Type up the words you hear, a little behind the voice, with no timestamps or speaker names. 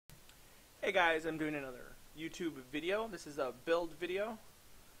Hey guys, I'm doing another YouTube video. This is a build video.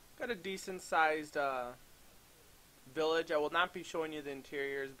 Got a decent sized village. I will not be showing you the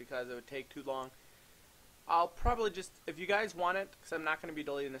interiors because it would take too long. I'll probably just, if you guys want it, because I'm not going to be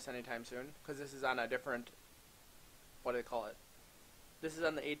deleting this anytime soon, because this is on a different, what do they call it? This is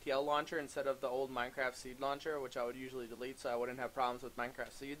on the ATL launcher instead of the old Minecraft seed launcher, which I would usually delete so I wouldn't have problems with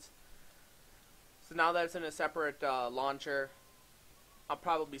Minecraft seeds. So now that it's in a separate launcher, I'll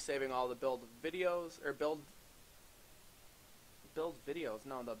probably be saving all the build videos, or build videos,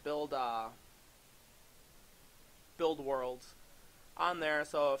 no, the build worlds on there.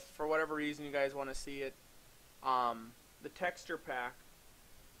 So if for whatever reason you guys want to see it, the texture pack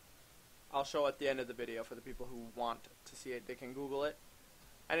I'll show at the end of the video for the people who want to see it. They can Google it.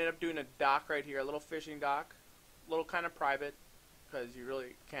 I ended up doing a dock right here, a little fishing dock, a little kind of private, because you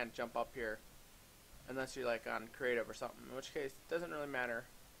really can't jump up here unless you're like on creative or something, in which case it doesn't really matter.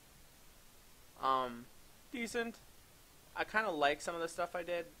 Decent. I kind of like some of the stuff I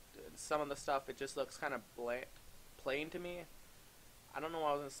did. Some of the stuff, it just looks kind of plain to me. I don't know what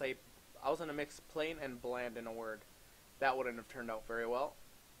I was going to say. I was going to mix plain and bland in a word. That wouldn't have turned out very well.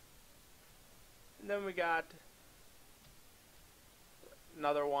 And then we got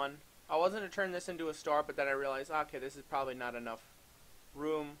another one. I wasn't going to turn this into a store, but then I realized, okay, this is probably not enough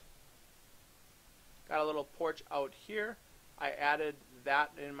room. Got a little porch out here. I added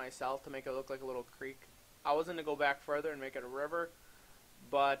that in myself to make it look like a little creek. I was going to go back further and make it a river,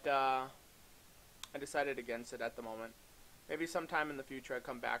 but I decided against it at the moment. Maybe sometime in the future I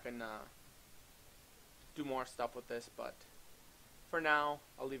come back and do more stuff with this, but for now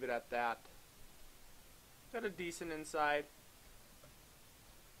I'll leave it at that. Got a decent inside.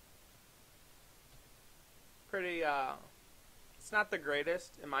 Pretty, it's not the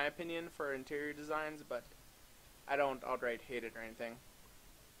greatest in my opinion for interior designs, but I don't outright hate it or anything.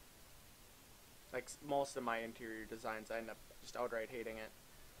 Like most of my interior designs, I end up just outright hating it.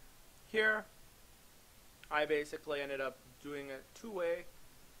 Here, I basically ended up doing it two-way,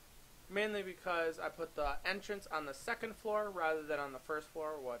 mainly because I put the entrance on the second floor rather than on the first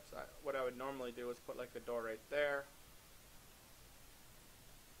floor. What I would normally do is put like a door right there.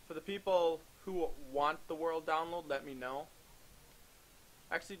 For the people who want the world download, let me know.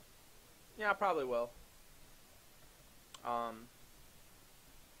 Actually, yeah, I probably will. I'll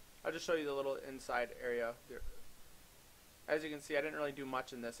just show you the little inside area. As you can see, I didn't really do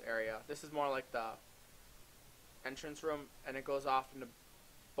much in this area. This is more like the entrance room, and it goes off into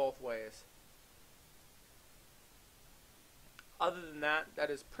both ways. Other than that, that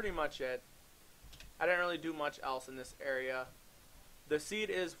is pretty much it. I didn't really do much else in this area. The seed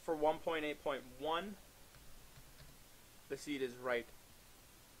is for 1.8.1. The seed is right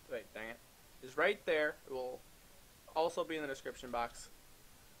there. It will also be in the description box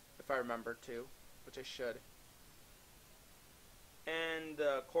if I remember to, which I should. And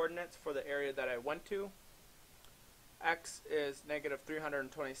the coordinates for the area that I went to. X is negative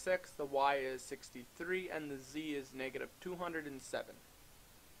 326, the Y is 63, and the Z is negative 207.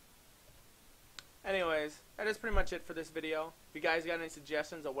 Anyways, that is pretty much it for this video. If you guys got any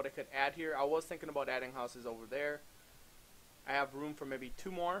suggestions of what I could add here, I was thinking about adding houses over there. I have room for maybe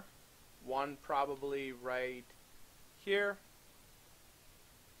two more. One probably right here,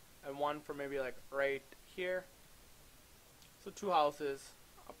 and one for maybe like right here. So two houses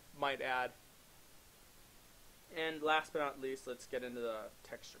I might add. And last but not least, let's get into the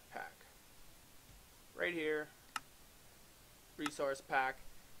texture pack. Right here, resource pack,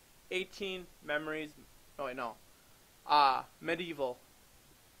 18 memories, oh wait, no, medieval,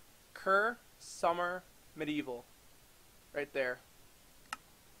 Cur, summer, medieval, right there.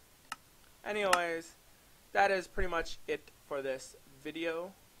 Anyways, that is pretty much it for this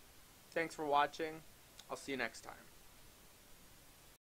video. Thanks for watching. I'll see you next time.